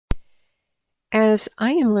As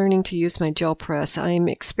I am learning to use my gel press, I am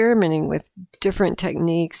experimenting with different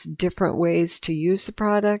techniques, different ways to use the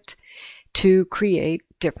product to create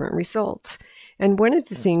different results. And one of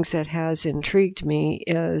the things that has intrigued me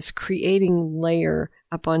is creating layer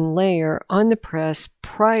upon layer on the press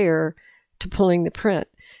prior to pulling the print.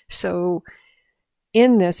 So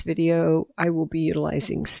in this video, I will be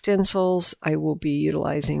utilizing stencils. I will be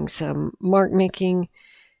utilizing some mark making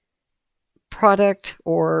product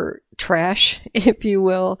or trash, if you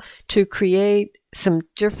will, to create some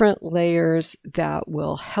different layers that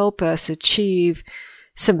will help us achieve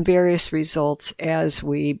some various results as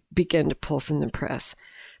we begin to pull from the press.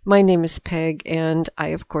 My name is Peg, and I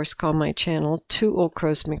of course call my channel Two Old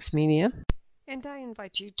Crows Mixed Media. And I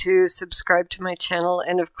invite you to subscribe to my channel,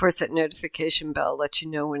 and of course that notification bell lets you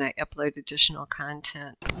know when I upload additional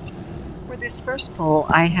content. For this first pull,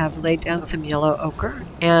 I have laid down some yellow ochre,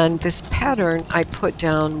 and this pattern I put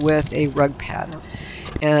down with a rug pad,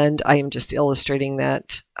 and I am just illustrating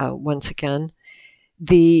that once again.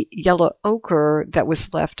 The yellow ochre that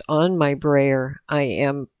was left on my brayer, I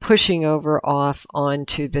am pushing over off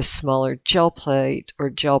onto this smaller gel plate or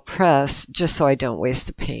gel press just so I don't waste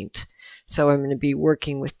the paint. So I'm going to be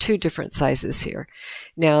working with two different sizes here.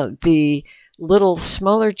 Now the little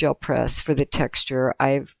smaller gel press for the texture,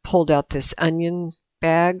 I've pulled out this onion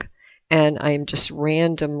bag and I'm just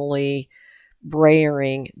randomly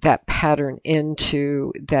brayering that pattern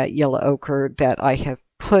into that yellow ochre that I have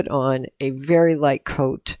put on a very light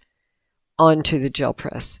coat onto the gel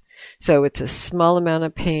press. So it's a small amount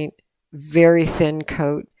of paint, very thin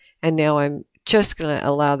coat, and now I'm just going to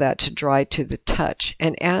allow that to dry to the touch.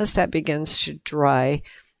 And as that begins to dry,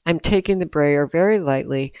 I'm taking the brayer very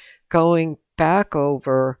lightly, going back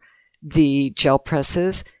over the gel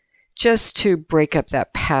presses just to break up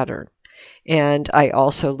that pattern. And I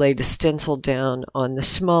also laid a stencil down on the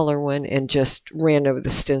smaller one and just ran over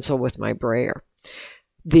the stencil with my brayer.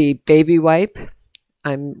 The baby wipe,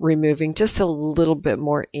 I'm removing just a little bit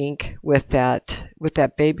more ink with that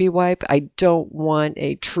baby wipe. I don't want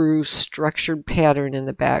a true structured pattern in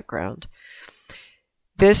the background.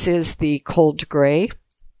 This is the cold gray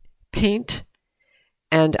paint,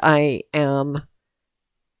 and I am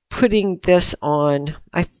putting this on.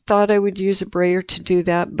 I thought I would use a brayer to do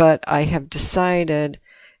that, but I have decided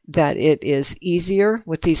that it is easier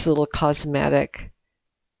with these little cosmetic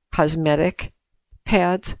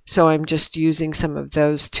pads, so I'm just using some of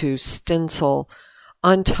those to stencil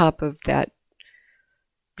on top of that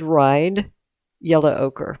dried yellow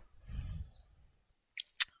ochre.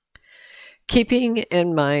 Keeping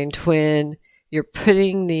in mind when you're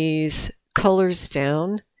putting these colors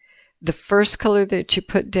down, the first color that you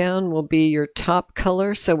put down will be your top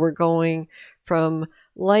color, so we're going from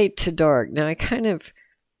light to dark. Now I kind of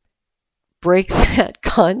break that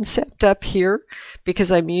concept up here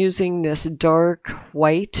because I'm using this dark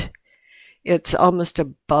white. It's almost a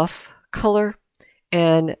buff color,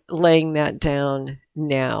 and laying that down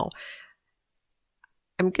now.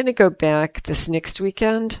 I'm going to go back this next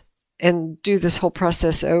weekend and do this whole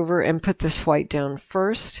process over and put this white down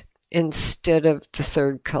first instead of the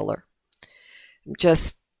third color. I'm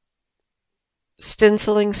just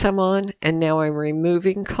stenciling some on, and now I'm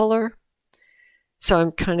removing color. So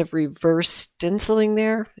I'm kind of reverse stenciling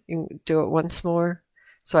there. You can do it once more.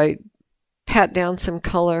 So I pat down some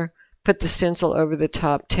color, put the stencil over the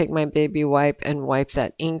top, take my baby wipe and wipe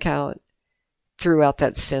that ink out throughout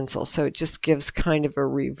that stencil. So it just gives kind of a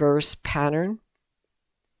reverse pattern.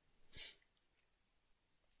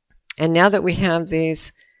 And now that we have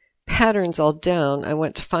these patterns all down, I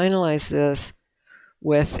want to finalize this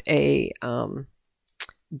with a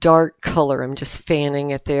dark color. I'm just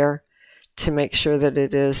fanning it there to make sure that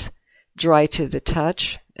it is dry to the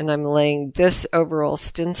touch. And I'm laying this overall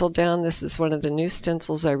stencil down. This is one of the new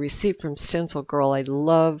stencils I received from Stencil Girl. I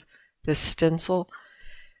love this stencil,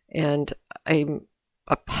 and I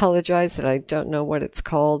apologize that I don't know what it's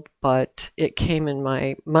called, but it came in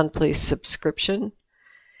my monthly subscription,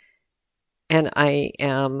 and I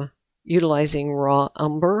am utilizing raw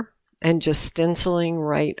umber and just stenciling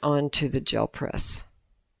right onto the gel press.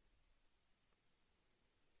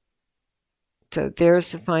 So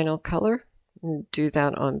there's the final color. We'll do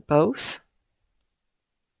that on both.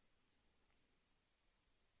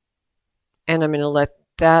 And I'm going to let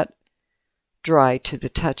that dry to the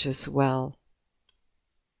touch as well.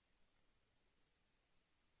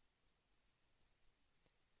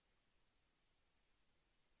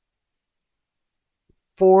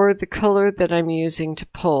 For the color that I'm using to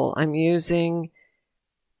pull, I'm using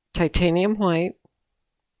titanium white,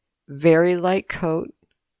 very light coat,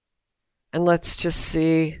 and let's just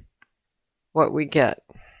see what we get.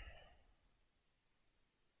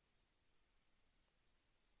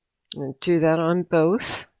 And do that on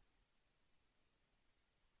both.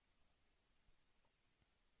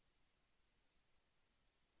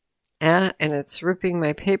 And it's ripping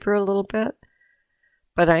my paper a little bit,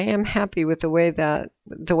 but I am happy with the way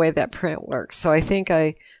that print works. So I think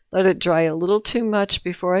I let it dry a little too much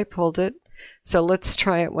before I pulled it. So let's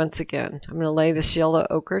try it once again. I'm going to lay this yellow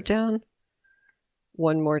ochre down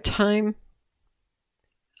one more time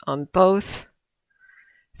on both.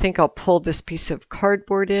 I think I'll pull this piece of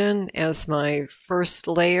cardboard in as my first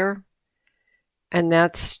layer. And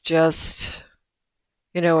that's just,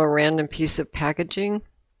 a random piece of packaging.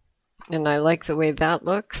 And I like the way that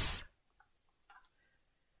looks.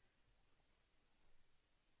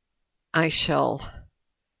 I shall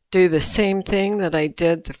do the same thing that I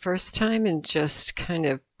did the first time and just kind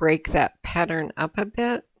of break that pattern up a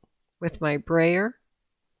bit with my brayer.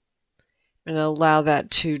 I'm going to allow that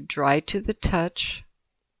to dry to the touch.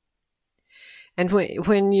 And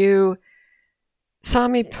when you saw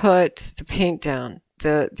me put the paint down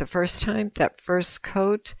the first time, that first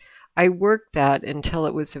coat, I worked that until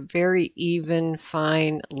it was a very even,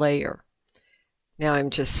 fine layer. Now I'm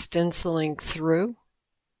just stenciling through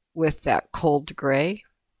with that cold gray.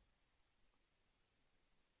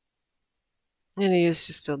 I'm going to use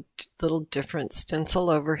just a little different stencil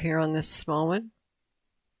over here on this small one.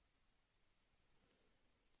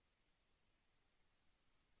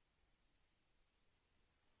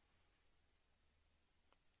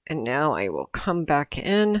 And now I will come back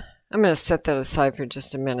in. I'm going to set that aside for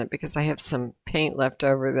just a minute because I have some paint left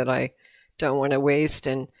over that I don't want to waste.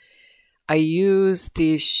 And I use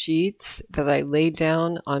these sheets that I lay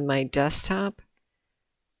down on my desktop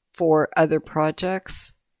for other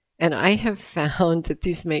projects. And I have found that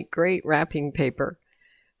these make great wrapping paper.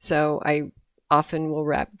 So I often will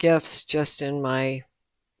wrap gifts just in my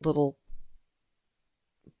little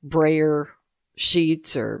brayer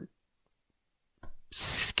sheets or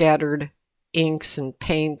scattered inks and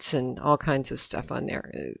paints and all kinds of stuff on there.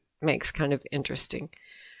 It makes kind of interesting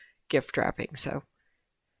gift wrapping. So,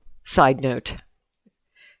 side note.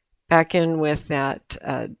 Back in with that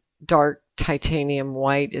dark titanium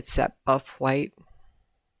white. It's that buff white.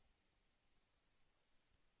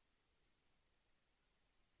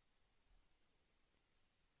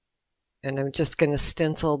 And I'm just going to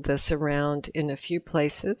stencil this around in a few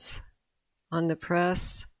places on the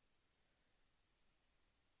press.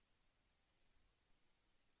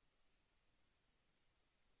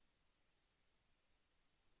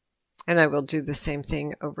 And I will do the same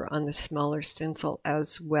thing over on the smaller stencil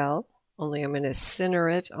as well, only I'm going to center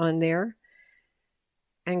it on there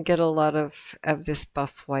and get a lot of this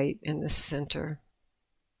buff white in the center.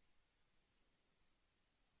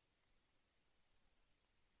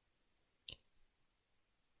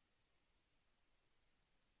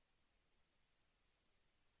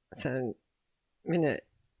 So I'm going to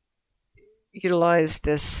utilize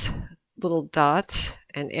this little dot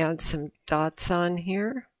and add some dots on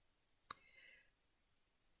here.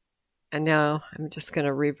 And now I'm just going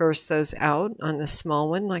to reverse those out on the small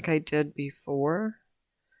one like I did before.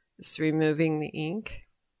 Just removing the ink.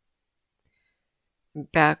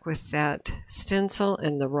 Back with that stencil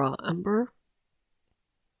and the raw umber.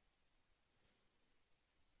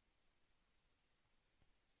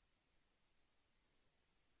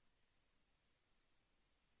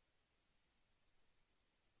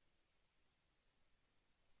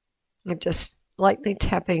 I'm just lightly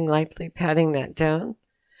tapping, lightly patting that down.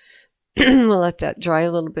 We'll let that dry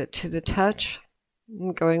a little bit to the touch. I'm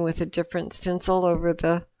going with a different stencil over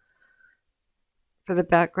for the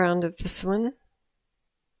background of this one.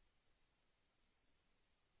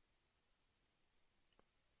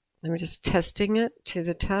 I'm just testing it to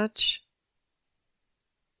the touch.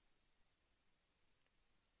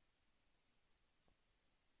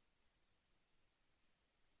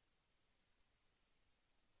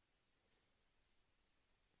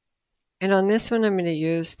 And on this one, I'm going to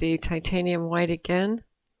use the titanium white again.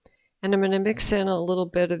 And I'm going to mix in a little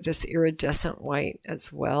bit of this iridescent white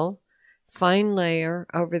as well. Fine layer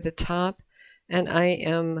over the top. And I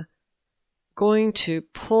am going to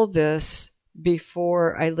pull this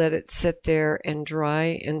before I let it sit there and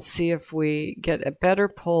dry and see if we get a better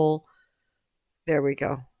pull. There we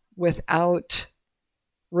go. Without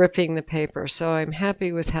ripping the paper. So I'm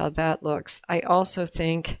happy with how that looks. I also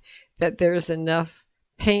think that there's enough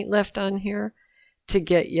paint left on here to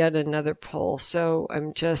get yet another pull. So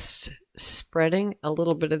I'm just spreading a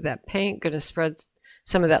little bit of that paint. Going to spread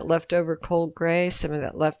some of that leftover cold gray, some of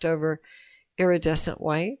that leftover iridescent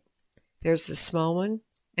white. There's the small one.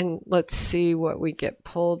 And let's see what we get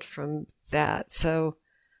pulled from that. So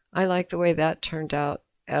I like the way that turned out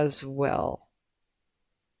as well.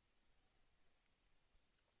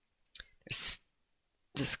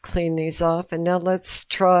 Just clean these off. And now let's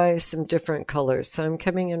try some different colors. So I'm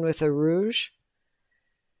coming in with a rouge.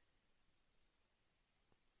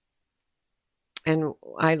 And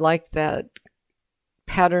I like that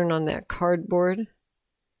pattern on that cardboard.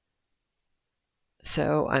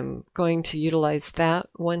 So I'm going to utilize that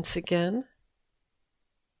once again.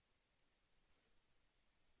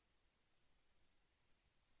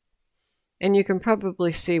 And you can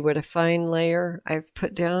probably see what a fine layer I've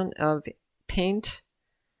put down of paint.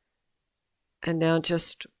 And now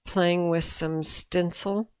just playing with some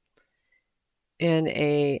stencil in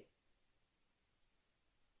a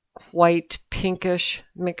white pinkish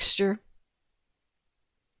mixture.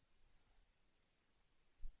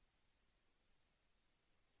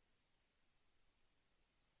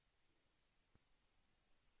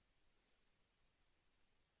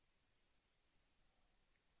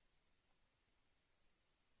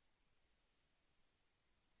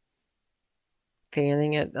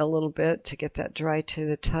 Fanning it a little bit to get that dry to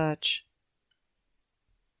the touch.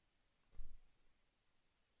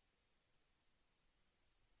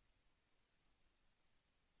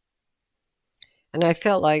 And I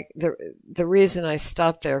felt like the reason I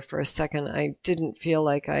stopped there for a second, I didn't feel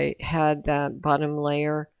like I had that bottom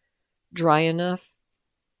layer dry enough.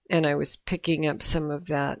 And I was picking up some of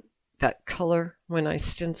that color when I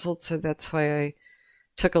stenciled, so that's why I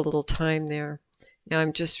took a little time there. Now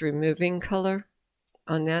I'm just removing color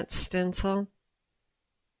on that stencil.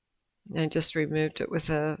 I just removed it with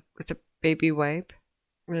a baby wipe.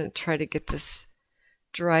 I'm going to try to get this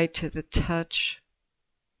dry to the touch.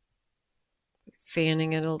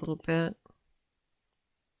 Fanning it a little bit.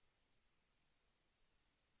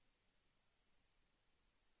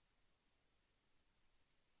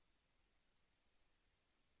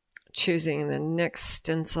 Choosing the next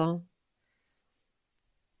stencil.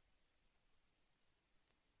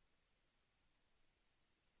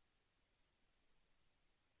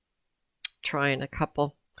 Trying a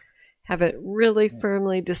couple. Have it really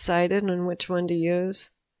firmly decided on which one to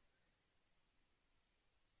use.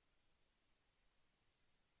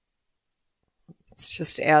 Let's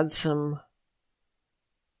just add some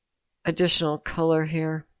additional color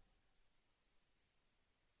here.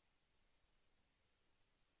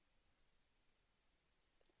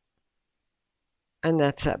 And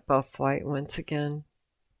that's that buff white once again.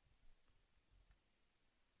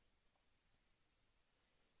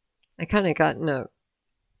 I kind of got in a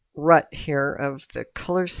rut here of the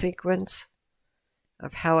color sequence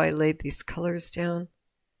of how I laid these colors down.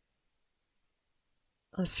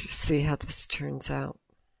 Let's just see how this turns out.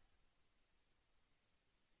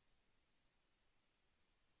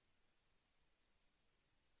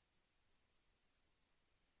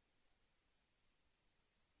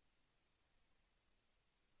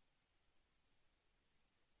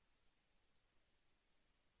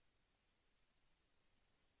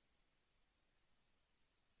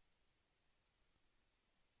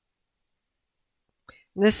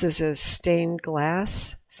 This is a stained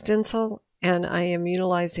glass stencil, and I am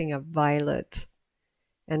utilizing a violet,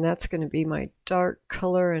 and that's going to be my dark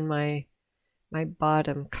color and my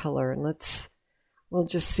bottom color. And we'll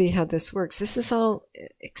just see how this works. This is all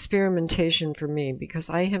experimentation for me because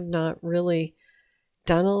I have not really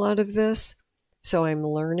done a lot of this, so I'm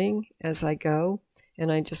learning as I go,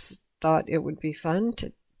 and I just thought it would be fun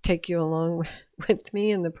to take you along with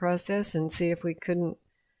me in the process and see if we couldn't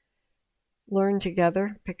learn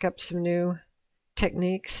together, pick up some new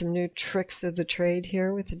techniques, some new tricks of the trade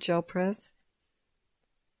here with the gel press.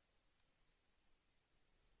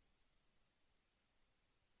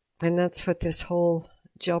 And that's what this whole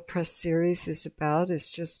gel press series is about,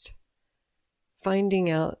 is just finding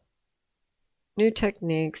out new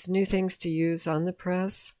techniques, new things to use on the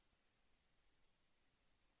press.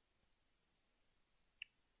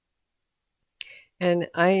 And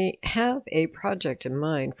I have a project in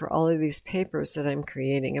mind for all of these papers that I'm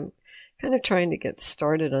creating. I'm kind of trying to get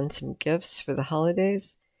started on some gifts for the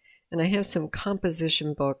holidays. And I have some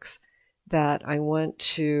composition books that I want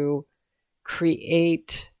to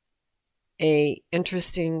create a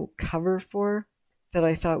interesting cover for that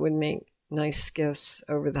I thought would make nice gifts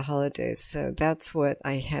over the holidays. So that's what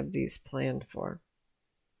I have these planned for.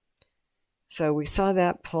 So we saw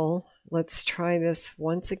that pull. Let's try this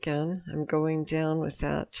once again. I'm going down with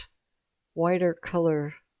that whiter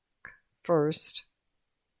color first.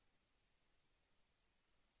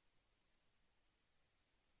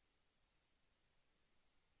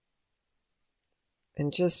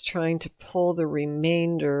 And just trying to pull the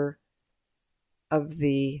remainder of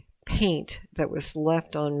the paint that was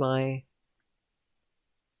left on my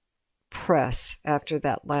press after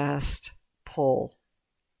that last pull.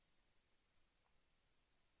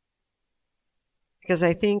 Because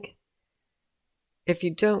I think if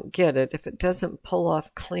you don't get it, if it doesn't pull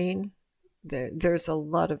off clean, there's a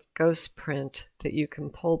lot of ghost print that you can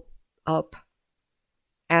pull up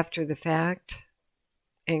after the fact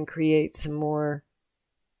and create some more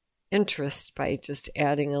interest by just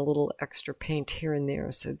adding a little extra paint here and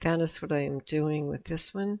there. So that is what I am doing with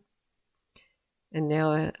this one. And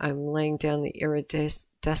now I'm laying down the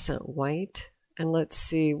iridescent white, and let's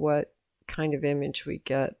see what kind of image we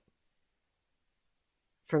get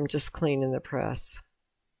from just cleaning the press.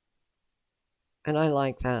 And I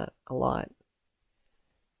like that a lot.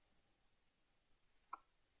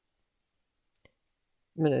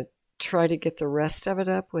 I'm going to try to get the rest of it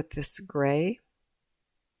up with this gray.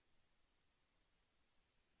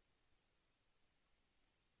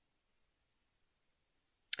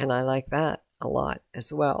 And I like that a lot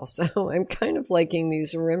as well. So I'm kind of liking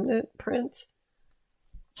these remnant prints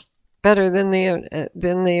better than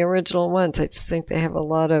the original ones. I just think they have a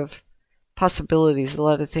lot of possibilities, a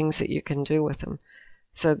lot of things that you can do with them.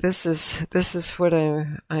 So this is what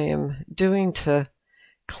I am doing to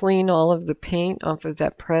clean all of the paint off of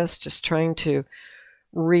that press, just trying to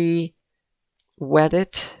re-wet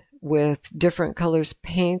it with different colors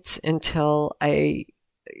paints until I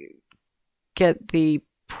get the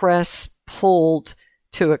press pulled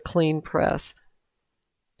to a clean press.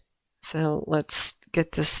 So let's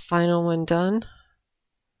get this final one done.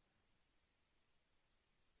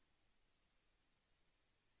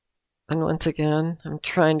 And once again, I'm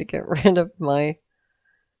trying to get rid of my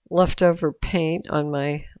leftover paint on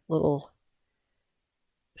my little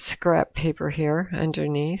scrap paper here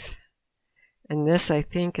underneath. And this, I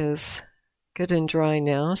think, is good and dry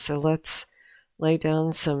now. So let's lay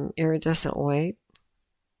down some iridescent white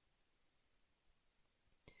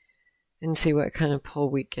and see what kind of pull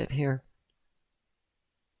we get here.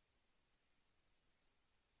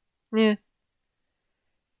 Yeah.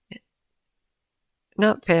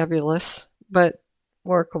 Not fabulous, but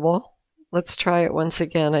workable. Let's try it once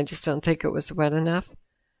again. I just don't think it was wet enough.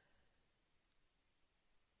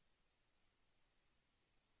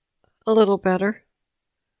 A little better.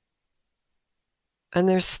 And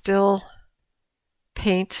there's still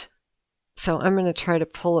paint, so I'm going to try to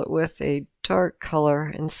pull it with a dark color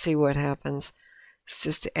and see what happens. It's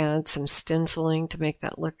just to add some stenciling to make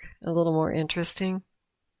that look a little more interesting.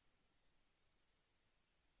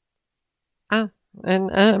 Oh,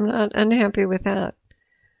 and I'm not unhappy with that.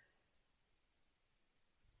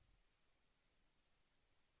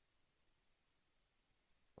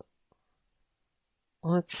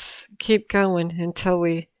 Let's keep going until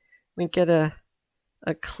we get a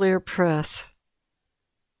clear press.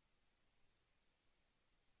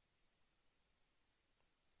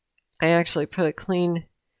 I actually put a clean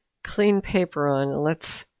paper on, and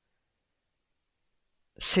let's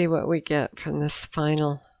see what we get from this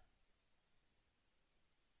final.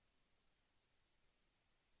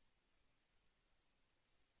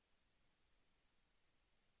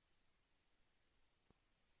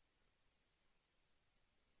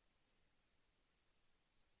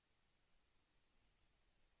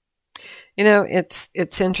 You know, it's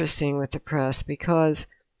interesting with the press because,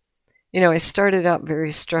 you know, I started out very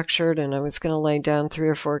structured and I was going to lay down 3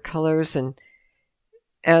 or 4 colors, and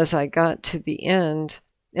as I got to the end,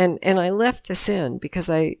 and I left this in because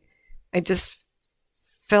I just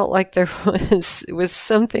felt like there was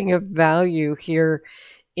something of value here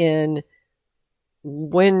in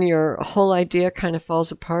when your whole idea kind of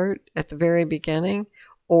falls apart at the very beginning,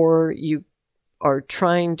 or you are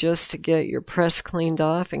trying just to get your press cleaned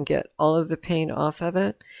off and get all of the paint off of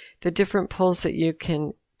it, the different pulls that you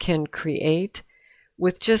can create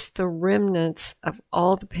with just the remnants of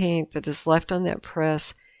all the paint that is left on that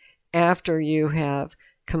press after you have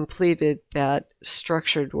completed that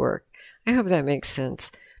structured work. I hope that makes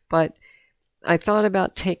sense. But I thought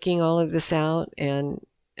about taking all of this out and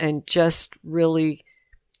just really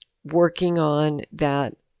working on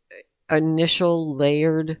that initial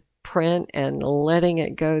layered print and letting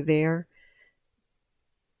it go there.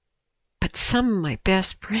 But some of my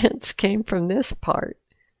best prints came from this part.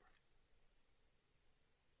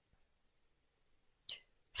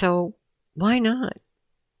 So why not?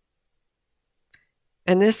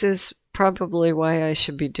 And this is probably why I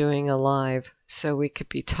should be doing a live, so we could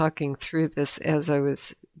be talking through this as I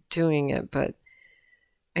was doing it, but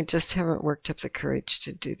I just haven't worked up the courage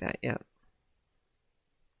to do that yet.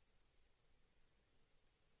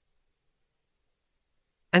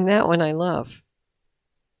 And that one I love.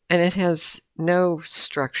 And it has no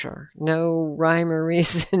structure, no rhyme or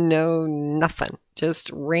reason, no nothing, just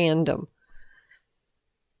random.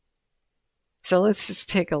 So let's just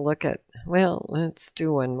take a look at, well, let's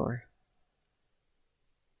do one more.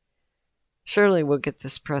 Surely we'll get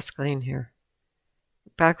this press clean here.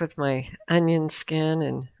 Back with my onion skin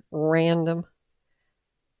and random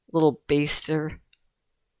little baster.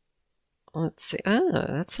 Let's see. Ah,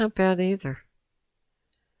 that's not bad either.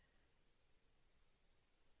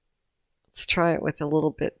 Let's try it with a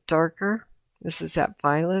little bit darker. This is that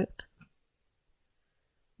violet.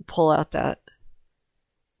 Pull out that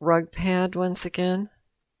rug pad once again.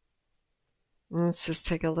 And let's just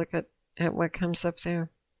take a look at what comes up there.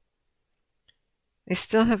 I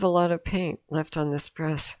still have a lot of paint left on this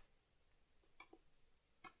press.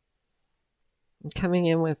 I'm coming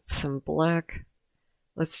in with some black.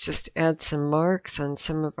 Let's just add some marks on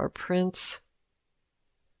some of our prints.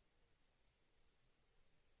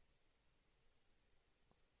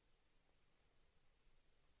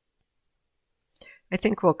 I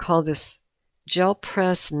think we'll call this Gel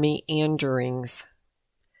Press Meanderings.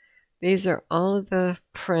 These are all of the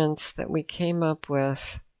prints that we came up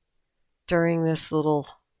with during this little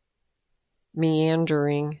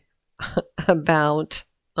meandering about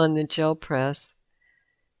on the gel press.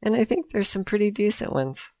 And I think there's some pretty decent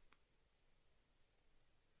ones.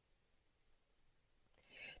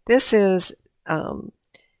 This is,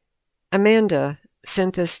 Amanda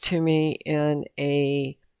sent this to me in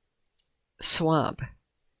a swab.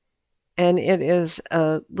 And it is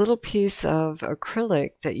a little piece of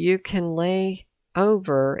acrylic that you can lay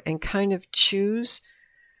over and kind of choose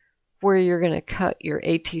where you're going to cut your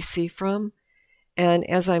ATC from. And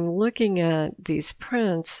as I'm looking at these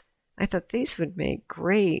prints, I thought these would make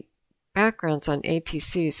great backgrounds on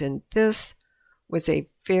ATCs. And this was a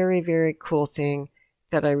very, very cool thing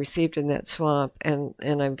that I received in that swap. And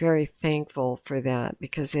I'm very thankful for that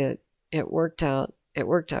because it worked out. It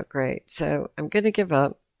worked out great. So I'm going to give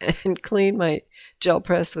up and clean my gel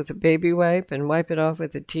press with a baby wipe and wipe it off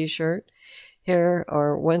with a t-shirt. Here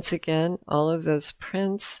are once again all of those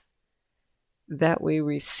prints that we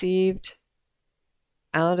received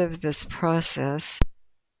out of this process.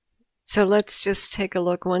 So let's just take a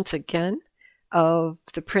look once again of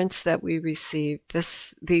the prints that we received.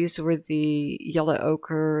 These were the yellow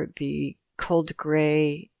ochre, the cold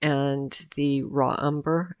gray, and the raw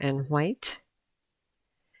umber and white.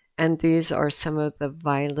 And these are some of the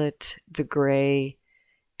violet, the gray,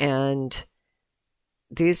 and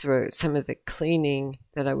these were some of the cleaning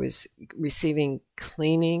that I was receiving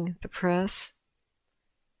cleaning the press.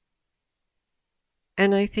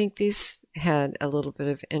 And I think these had a little bit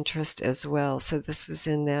of interest as well. So this was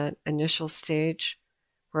in that initial stage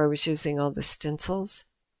where I was using all the stencils.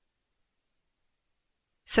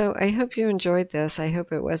 So I hope you enjoyed this. I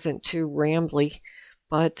hope it wasn't too rambly.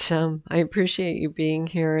 But I appreciate you being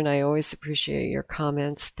here, and I always appreciate your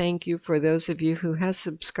comments. Thank you for those of you who have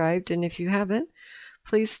subscribed, and if you haven't,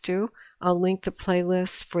 please do. I'll link the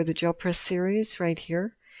playlist for the Gel Press series right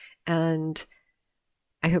here, and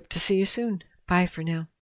I hope to see you soon. Bye for now.